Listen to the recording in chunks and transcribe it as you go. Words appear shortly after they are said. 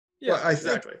Yeah, Well,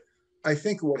 exactly. I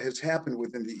think what has happened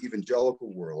within the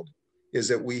evangelical world is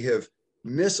that we have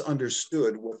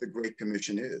misunderstood what the Great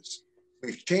Commission is.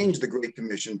 We've changed the Great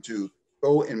Commission to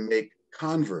go and make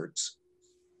converts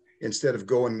instead of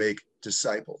go and make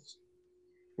disciples.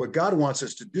 What God wants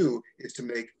us to do is to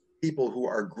make people who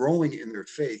are growing in their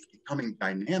faith, becoming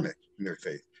dynamic in their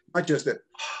faith. Not just that,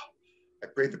 oh, I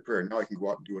prayed the prayer, now I can go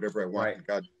out and do whatever I want. Right. And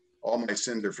God, all my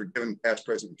sins are forgiven, past,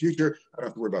 present, and future. I don't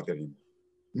have to worry about that anymore.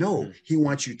 No, Mhm. he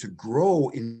wants you to grow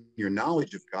in your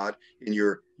knowledge of God, in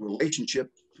your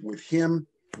relationship with him,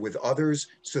 with others,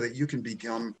 so that you can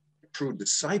become a true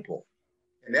disciple.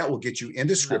 And that will get you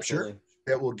into scripture. Absolutely.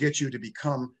 That will get you to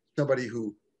become somebody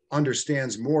who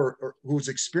understands more, or who's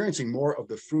experiencing more of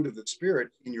the fruit of the Spirit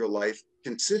in your life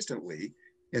consistently,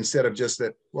 instead of just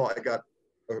that, well, I got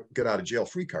a get out of jail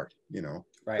free card, you know.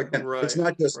 Right. Again, Right. it's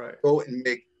not just Right. go and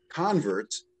make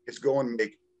converts, it's go and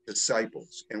make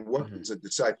disciples. And what Mhm. is a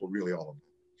disciple really all about?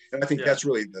 And I think Yeah. that's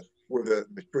really where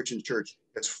the Christian church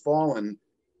has fallen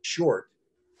short,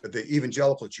 the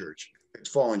evangelical church has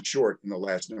fallen short in the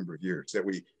last number of years, that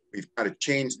we've kind of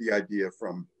changed the idea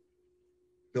from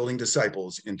building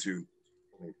disciples into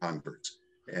converts.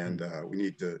 And we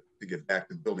need to get back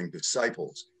to building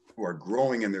disciples who are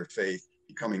growing in their faith,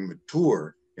 becoming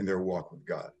mature in their walk with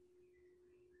God.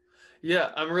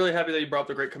 Yeah, I'm really happy that you brought up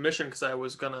the Great Commission, because I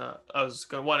was gonna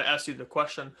want to ask you the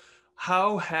question: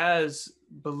 how has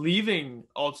believing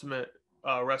ultimate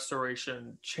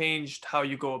restoration changed how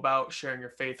you go about sharing your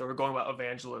faith or going about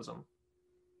evangelism?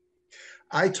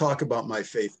 I talk about my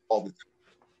faith all the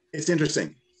time. It's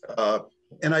interesting.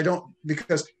 And I don't,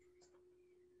 because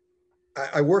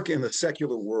I work in the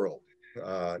secular world.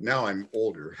 Now I'm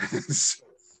older, so,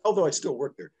 although I still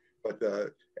work there.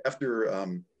 But after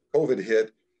COVID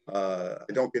hit,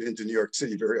 I don't get into New York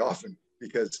City very often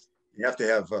because you have to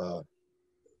have,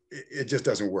 it just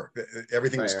doesn't work.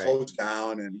 Everything was Right. closed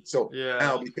down. And so Yeah.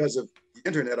 now, because of the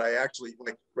internet, I actually,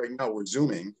 like right now, we're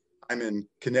Zooming. I'm in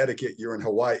Connecticut, you're in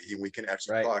Hawaii, and we can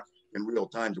actually Right. talk in real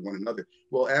time to one another.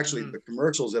 Well, actually, Mhm. the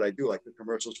commercials that I do, like the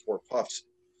commercials for Puffs,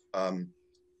 I'm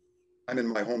in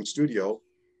my home studio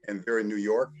and they're in New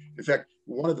York. In fact,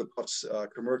 one of the Puffs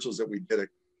commercials that we did a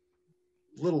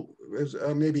little, it was,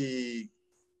 maybe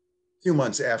a few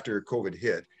months after COVID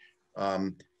hit,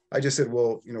 I just said,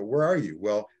 well, you know, where are you?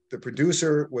 Well, the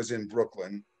producer was in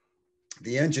Brooklyn.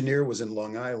 The engineer was in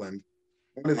Long Island.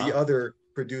 One of the Wow. other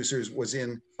producers was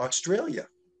in Australia,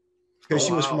 because Oh,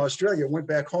 she was from wow. Australia, went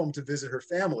back home to visit her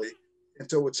family. And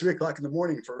so it's 3 o'clock in the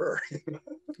morning for her.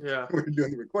 Yeah. We were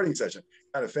doing the recording session.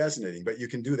 Kind of fascinating, but you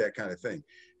can do that kind of thing.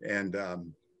 And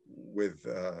with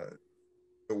the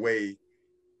way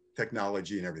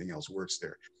technology and everything else works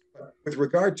there. But with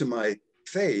regard to my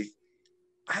faith,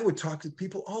 I would talk to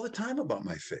people all the time about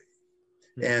my faith.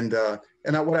 And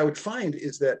what I would find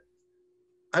is that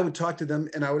I would talk to them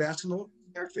and I would ask them, well,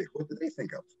 their faith, what do they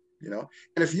think of? You know,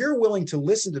 and if you're willing to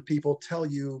listen to people tell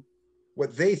you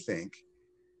what they think,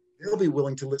 they'll be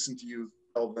willing to listen to you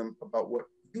tell them about what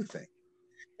you think.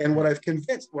 And what I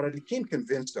became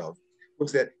convinced of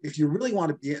was that if you really want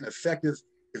to be an effective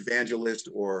evangelist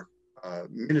or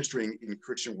ministering in the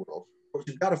Christian world, what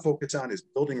you've got to focus on is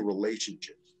building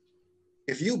relationships.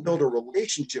 If you build a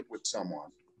relationship with someone,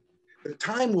 the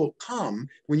time will come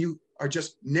when you are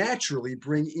just naturally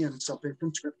bring in something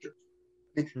from Scripture.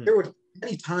 I mean, there were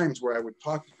many times where I would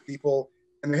talk to people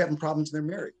and they're having problems in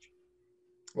their marriage.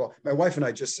 Well, my wife and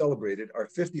I just celebrated our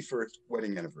 51st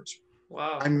wedding anniversary.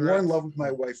 Wow. I'm more in Congrats. love with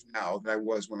my wife now than I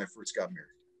was when I first got married.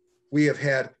 We have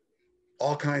had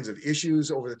all kinds of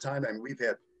issues over the time, and we've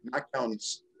had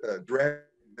knockdowns, drag,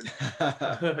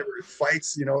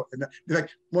 fights. You know, and in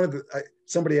fact,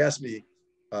 somebody asked me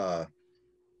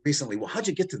recently, "Well, how'd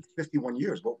you get to 51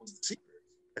 years? What was the secret?"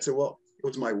 I said, "Well, it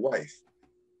was my wife,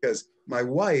 because my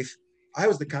wife, I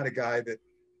was the kind of guy that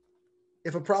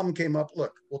if a problem came up,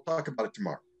 look, we'll talk about it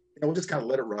tomorrow. You know, we'll just kind of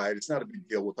let it ride. It's not a big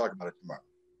deal. We'll talk about it tomorrow."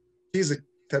 She's the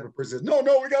type of person that says,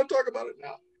 no, we got to talk about it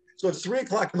now. So it's 3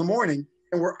 o'clock in the morning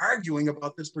and we're arguing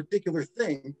about this particular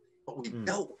thing, but we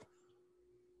dealt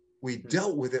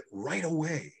with it right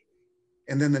away.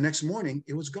 And then the next morning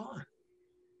it was gone.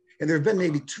 And there have been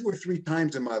maybe 2 or 3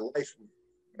 times in my life,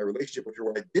 my relationship with her,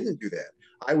 where I didn't do that.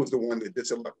 I was the one that did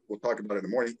say, look, we'll talk about it in the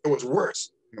morning. It was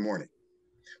worse in the morning.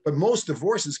 But most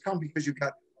divorces come because you've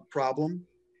got a problem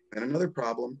and another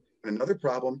problem and another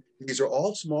problem. These are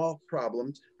all small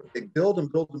problems, but they build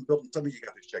and build and build. And suddenly you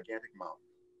got this gigantic mountain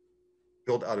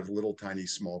built out of little, tiny,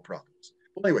 small problems.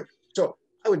 Well, anyway, so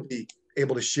I would be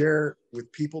able to share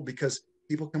with people because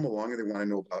people come along and they want to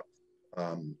know about,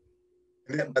 and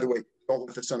that, by the way, don't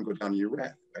let the sun go down in your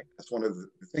wrath, right? That's one of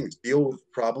the things. Deal with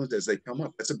problems as they come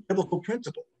up. That's a biblical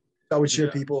principle. I would share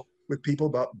Yeah. people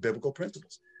about biblical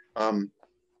principles.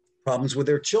 Problems with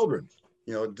their children.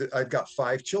 I've got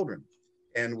 5 children,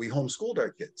 and we homeschooled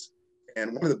our kids.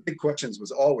 And one of the big questions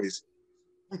was always,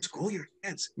 homeschool your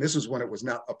kids. And this was when it was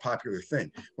not a popular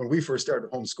thing. When we first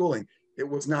started homeschooling, it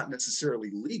was not necessarily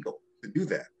legal to do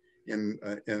that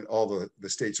in all the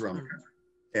states around the country.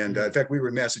 And in fact, we were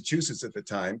in Massachusetts at the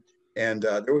time, and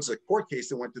there was a court case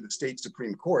that went to the state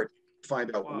Supreme Court to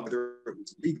find out whether it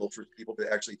was legal for people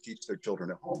to actually teach their children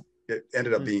at home. It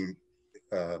ended up being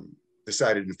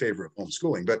decided in favor of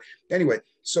homeschooling. But anyway,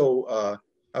 so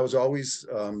I was always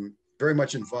very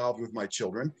much involved with my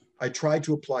children. I tried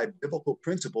to apply biblical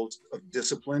principles of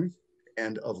discipline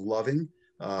and of loving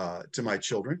to my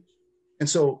children. And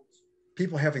so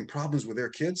people having problems with their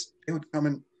kids, they would come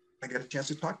and I got a chance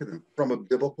to talk to them from a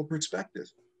biblical perspective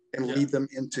and lead them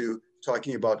into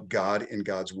talking about God and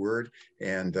God's word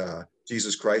and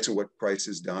Jesus Christ and what Christ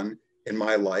has done in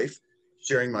my life,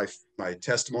 sharing my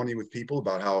testimony with people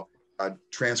about how God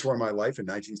transformed my life in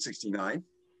 1969.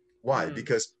 Why?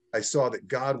 Because I saw that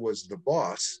God was the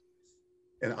boss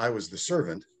and I was the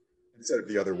servant instead of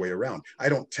the other way around. I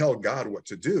don't tell God what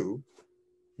to do.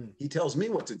 He tells me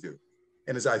what to do.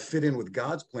 And as I fit in with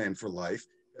God's plan for life,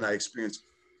 and I experience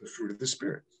the fruit of the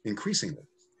Spirit increasingly.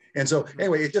 And so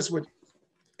anyway, it just would,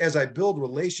 as I build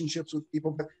relationships with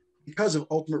people, but because of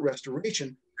ultimate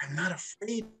restoration, I'm not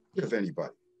afraid of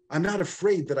anybody. I'm not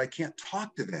afraid that I can't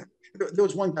talk to them. There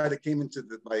was one guy that came into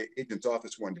my agent's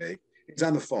office one day. He's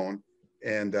on the phone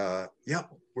and,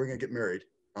 yep, we're going to get married.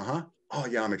 Uh-huh. Oh,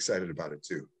 yeah, I'm excited about it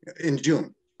too. In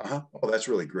June. Uh-huh. Oh, that's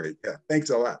really great. Yeah, thanks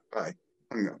a lot. Bye.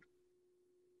 Hung up.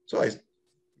 So I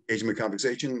engaged him in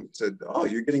conversation, said, oh,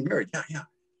 you're getting married. Yeah, yeah.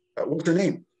 What's her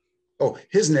name? Oh,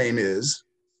 his name is,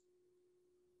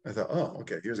 I thought, oh,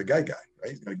 okay, here's a guy, right?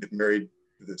 He's going to get married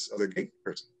to this other gay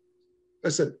person. I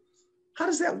said, how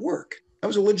does that work? That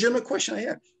was a legitimate question I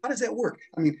had. How does that work?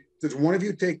 I mean, does one of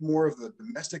you take more of the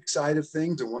domestic side of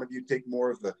things and one of you take more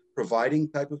of the providing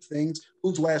type of things?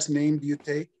 Whose last name do you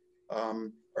take?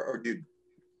 Or do you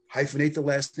hyphenate the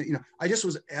last name? I just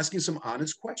was asking some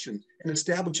honest questions and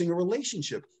establishing a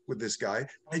relationship with this guy.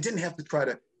 I didn't have to try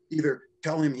to either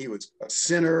tell him he was a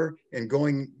sinner and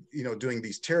going, doing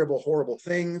these terrible, horrible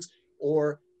things,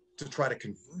 or to try to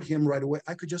convert him right away.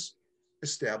 I could just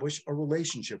establish a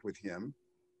relationship with him,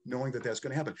 knowing that that's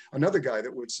going to happen. Another guy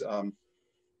that was,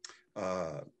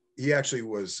 he actually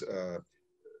was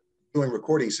doing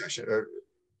recording session,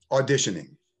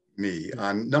 auditioning me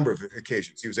on a number of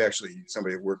occasions. He was actually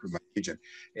somebody that worked with my agent.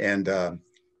 And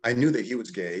I knew that he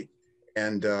was gay,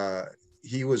 and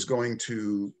he was going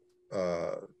to,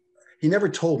 he never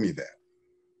told me that.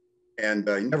 And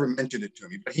he never mentioned it to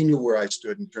me, but he knew where I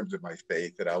stood in terms of my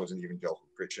faith, that I was an evangelical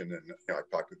Christian. And I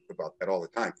talked about that all the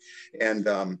time. And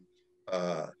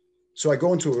so I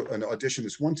go into an audition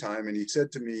this one time, and he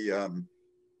said to me,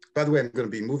 by the way, I'm going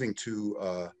to be moving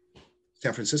to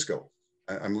San Francisco.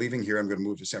 I'm leaving here. I'm going to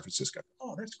move to San Francisco.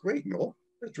 Oh, that's great, Noel.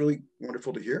 That's really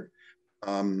wonderful to hear.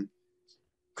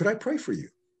 Could I pray for you?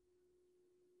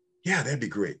 Yeah, that'd be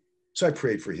great. So I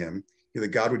prayed for him, that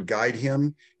God would guide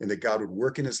him and that God would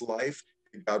work in his life.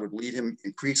 And God would lead him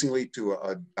increasingly to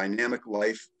a dynamic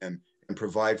life and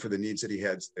provide for the needs that he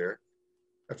had there.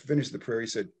 After finishing the prayer, he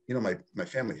said, my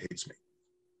family hates me.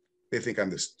 They think I'm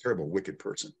this terrible, wicked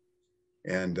person.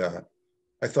 And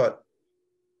I thought,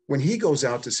 when he goes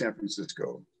out to San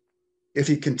Francisco, if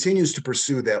he continues to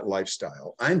pursue that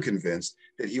lifestyle, I'm convinced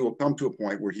that he will come to a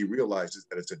point where he realizes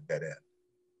that it's a dead end.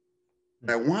 And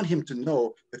I want him to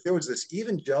know that there was this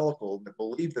evangelical that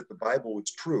believed that the Bible was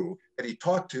true, that he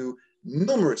talked to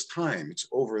numerous times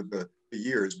over the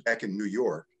years back in New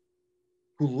York,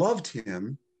 who loved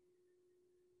him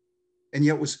and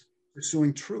yet was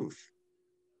pursuing truth.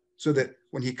 So that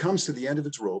when he comes to the end of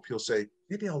his rope, he'll say,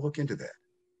 maybe I'll look into that.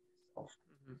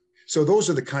 So those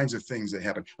are the kinds of things that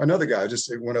happen. Another guy, I'll just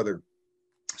say one other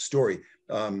story.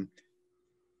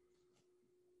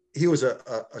 He was a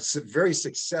very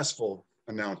successful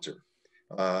announcer.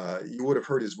 You would have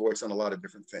heard his voice on a lot of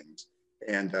different things.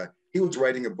 And he was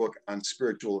writing a book on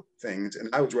spiritual things,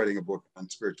 and I was writing a book on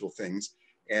spiritual things.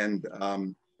 And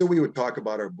so we would talk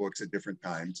about our books at different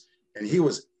times. And he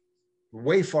was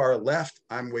way far left,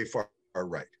 I'm way far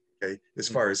right, okay, as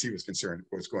far as he was concerned,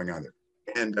 what was going on there.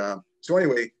 And so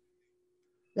anyway,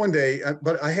 one day,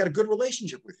 but I had a good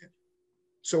relationship with him.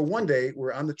 So one day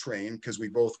we're on the train, because we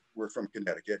both were from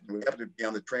Connecticut, and we happened to be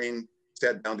on the train,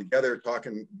 sat down together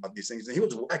talking about these things. And he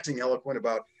was waxing eloquent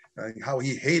about how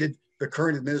he hated the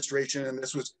current administration, and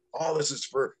this was all this is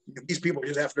for these people are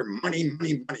just after money,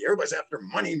 money, money. Everybody's after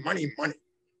money, money, money.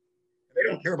 They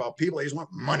don't care about people, they just want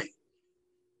money.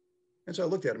 And so I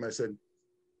looked at him and I said,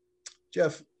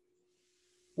 Jeff,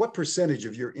 what percentage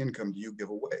of your income do you give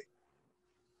away?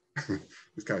 He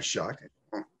was kind of shocked.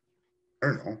 I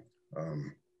don't know,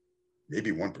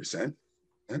 maybe 1%.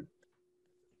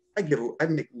 I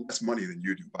make less money than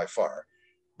you do by far,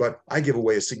 but I give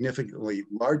away a significantly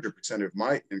larger percentage of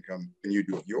my income than you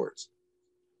do of yours.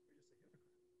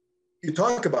 You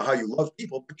talk about how you love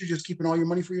people, but you're just keeping all your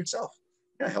money for yourself.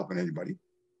 You're not helping anybody.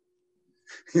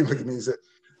 He looked at me and said,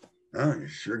 oh, you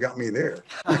sure got me there.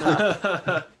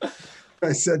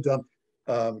 I said,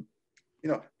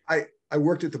 I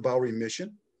worked at the Bowery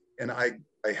Mission, and I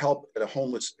help at a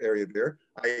homeless area there.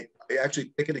 I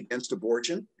actually picket against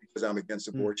abortion because I'm against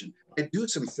abortion. I do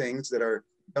some things that are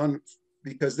done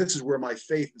because this is where my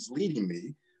faith is leading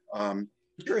me.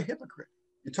 You're a hypocrite.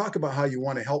 You talk about how you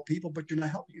want to help people, but you're not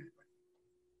helping anybody.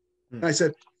 And I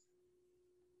said,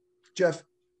 Jeff,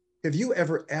 have you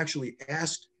ever actually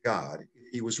asked God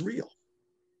if he was real?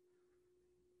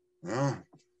 Well,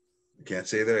 I can't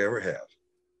say that I ever have.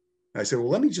 And I said, well,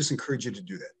 let me just encourage you to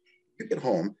do that. You get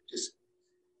home, just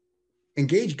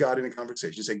engage God in a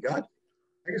conversation. Say, God,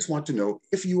 I just want to know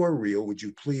if you are real, would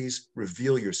you please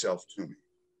reveal yourself to me?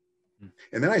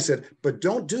 And then I said, but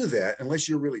don't do that unless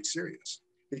you're really serious.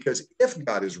 Because if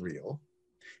God is real,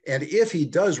 and if he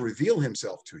does reveal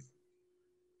himself to you,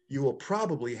 you will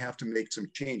probably have to make some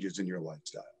changes in your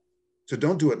lifestyle. So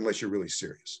don't do it unless you're really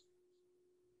serious.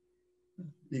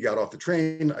 He got off the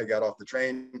train. I got off the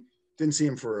train. Didn't see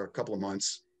him for a couple of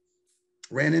months.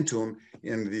 Ran into him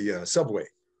in the subway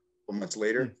a couple months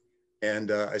later.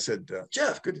 And I said,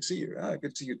 Jeff, good to see you.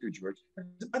 Good to see you too, George.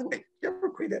 Said, by the way, did you ever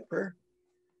pray that prayer?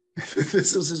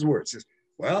 This is his words. He says,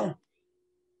 well,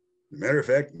 as a matter of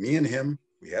fact, me and him,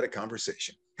 we had a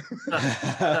conversation.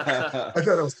 I thought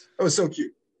that was so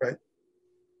cute, right?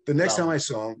 The next time I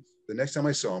saw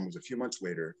him was a few months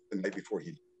later, the night before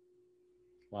he died.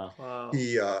 Wow.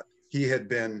 He had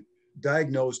been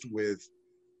diagnosed with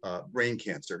brain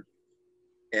cancer,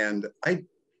 and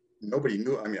nobody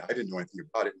knew. I mean, I didn't know anything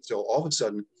about it until all of a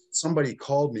sudden somebody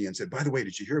called me and said, by the way,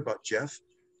 did you hear about Jeff?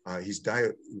 He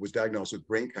was diagnosed with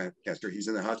brain cancer. He's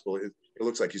in the hospital. It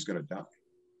looks like he's going to die.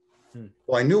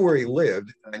 Well, I knew where he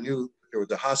lived, and I knew there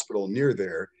was a hospital near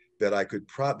there that I could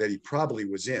that he probably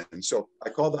was in. And so I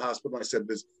called the hospital and I said,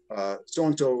 is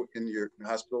so-and-so in your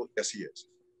hospital? Yes, he is.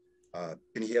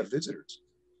 Can he have visitors?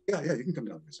 Yeah, you can come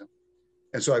down and visit.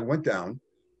 And so I went down,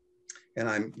 and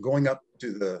I'm going up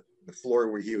to the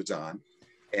floor where he was on,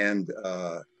 and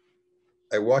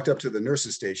I walked up to the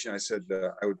nurse's station. I said,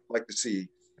 I would like to see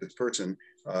this person.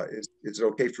 Is it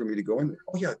okay for me to go in there?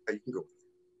 Oh, yeah, you can go.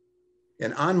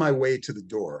 And on my way to the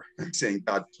door, I'm saying,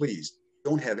 God, please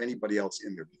don't have anybody else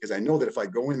in there, because I know that if I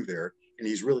go in there and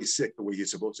he's really sick the way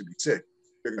he's supposed to be sick,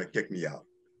 they're going to kick me out.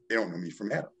 They don't know me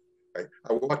from Adam. Right?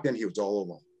 I walked in, he was all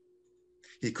alone.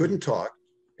 He couldn't talk.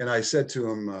 And I said to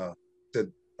him,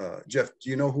 Jeff,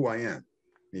 do you know who I am?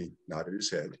 He nodded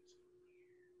his head.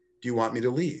 Do you want me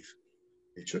to leave?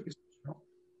 He shook his head. No.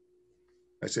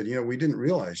 I said, we didn't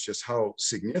realize just how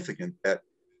significant that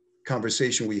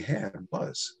conversation we had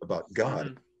was about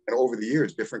God. And over the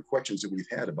years, different questions that we've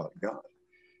had about God.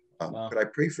 Could I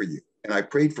pray for you? And I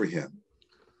prayed for him.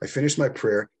 I finished my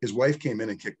prayer. His wife came in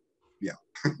and kicked me out.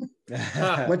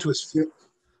 I went to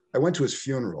his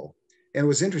funeral, and it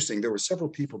was interesting. There were several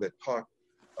people that talked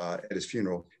at his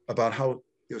funeral about how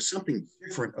there was something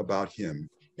different about him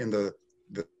in the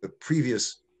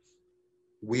previous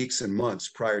weeks and months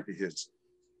prior to his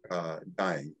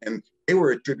dying, and they were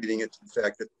attributing it to the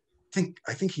fact that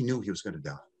I think he knew he was going to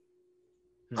die.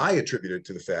 I attributed it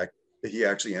to the fact that he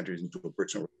actually entered into a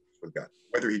personal relationship with God.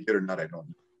 Whether he did or not, I don't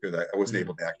know, because I wasn't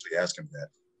able to actually ask him that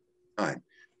time.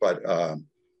 But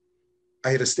I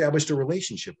had established a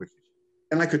relationship with him,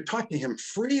 and I could talk to him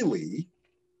freely.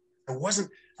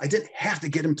 I didn't have to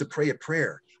get him to pray a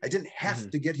prayer. I didn't have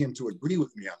to get him to agree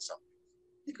with me on something.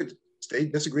 He could stay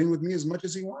disagreeing with me as much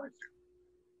as he wanted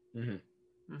to.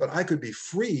 But I could be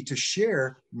free to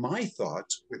share my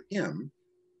thoughts with him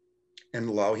and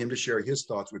allow him to share his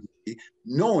thoughts with me,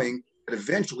 knowing that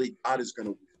eventually God is going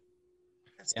to win.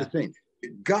 That's the thing.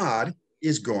 God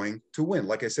is going to win.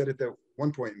 Like I said at that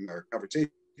one point in our conversation,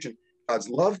 God's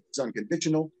love is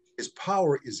unconditional, his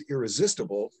power is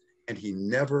irresistible, and he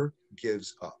never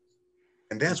gives up.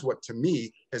 And that's what, to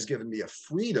me, has given me a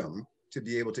freedom to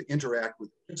be able to interact with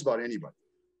just about anybody.